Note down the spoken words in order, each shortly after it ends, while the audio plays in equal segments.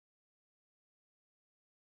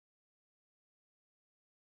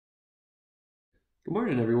Good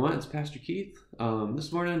morning, everyone. It's Pastor Keith.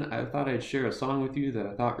 This morning, I thought I'd share a song with you that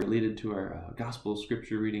I thought related to our gospel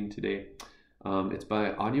scripture reading today. It's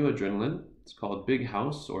by Audio Adrenaline. It's called Big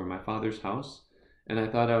House or My Father's House. And I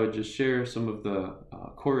thought I would just share some of the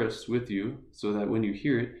chorus with you so that when you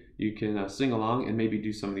hear it, you can sing along and maybe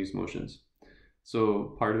do some of these motions.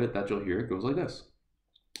 So part of it that you'll hear goes like this.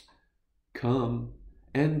 Come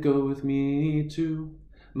and go with me to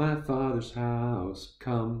my Father's house.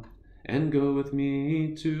 Come and go with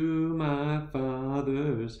me to my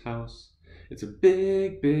Father's house. It's a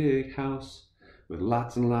big, big house with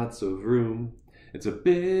lots and lots of room. It's a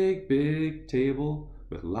big, big table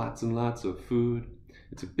with lots and lots of food.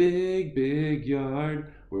 It's a big, big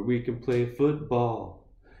yard where we can play football.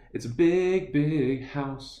 It's a big, big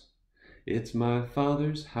house. It's my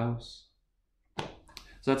Father's house. So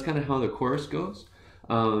that's kind of how the chorus goes.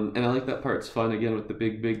 And I like that part. It's fun, again, with the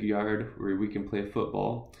big, big yard where we can play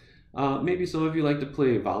football. Maybe some of you like to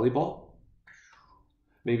play volleyball.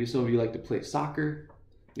 Maybe some of you like to play soccer.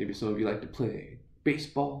 Maybe some of you like to play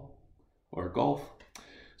baseball or golf.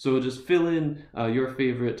 So just fill in your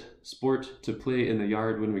favorite sport to play in the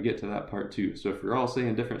yard when we get to that part too. So if you're all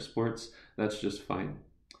saying different sports, that's just fine.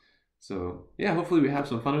 So yeah, hopefully we have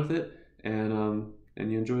some fun with it and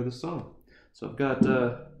you enjoy the song. So I've got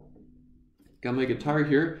my guitar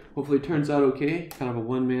here. Hopefully it turns out okay. Kind of a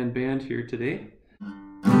one-man band here today.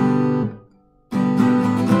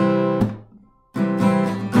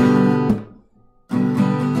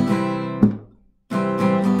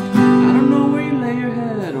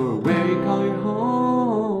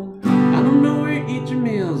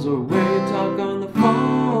 Or where you talk on the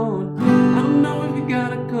phone. I don't know if you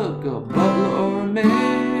got a cook, a butler, or a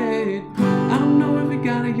maid. I don't know if you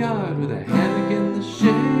got a yard with a hammock in the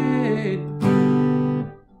shade.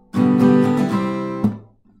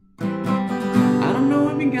 I don't know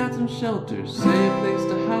if you got some shelter, say a place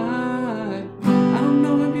to hide. I don't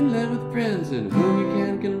know if you live with friends in whom you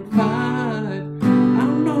can confide. I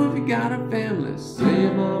don't know if you got a family, say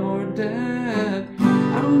a mom or a dad.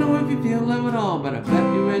 I don't know if you feel love at all, but I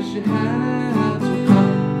bet you wish you had. So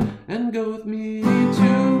come and go with me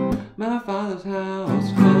to my Father's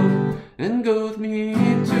house. Come and go with me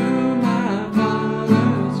to my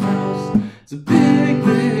Father's house. It's a big,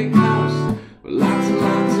 big house with lots and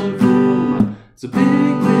lots of room. It's a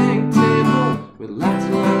big, big table with lots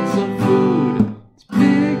and lots of food. It's a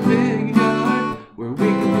big, big yard where we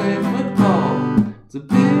can play football. It's a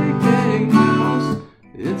big, big house.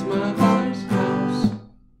 It's my Father's house.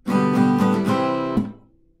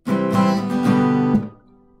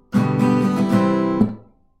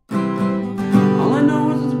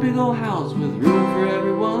 House with room for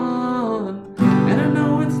everyone, and I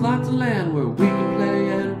know it's lots of land where we can play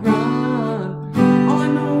and run. All I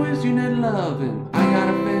know is you need love and I got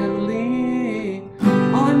a family.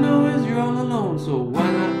 All I know is you're all alone, so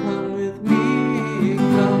why not come with me?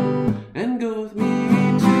 Come and go with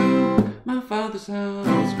me to my Father's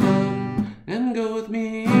house. Come and go with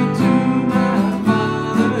me to my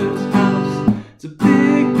Father's house. It's a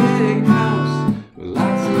big, big house with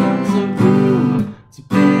lots and lots of room. It's a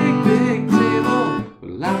big table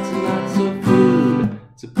with lots and lots of food.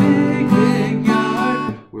 It's a big, big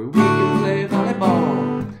yard where we can play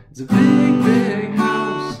volleyball. It's a big, big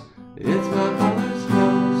house. It's my Father's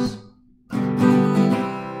house.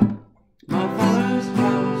 My Father's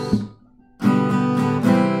house.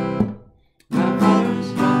 My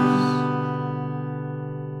Father's house.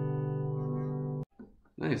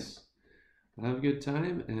 Nice. Well, have a good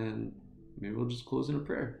time, and maybe we'll just close in a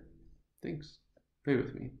prayer. Thanks. Pray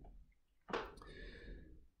with me.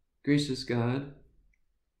 Gracious God,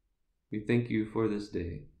 we thank you for this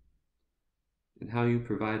day and how you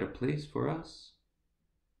provide a place for us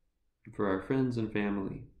and for our friends and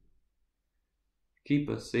family. Keep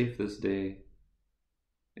us safe this day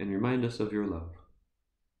and remind us of your love.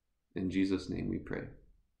 In Jesus' name we pray.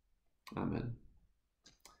 Amen.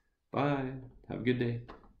 Bye. Have a good day.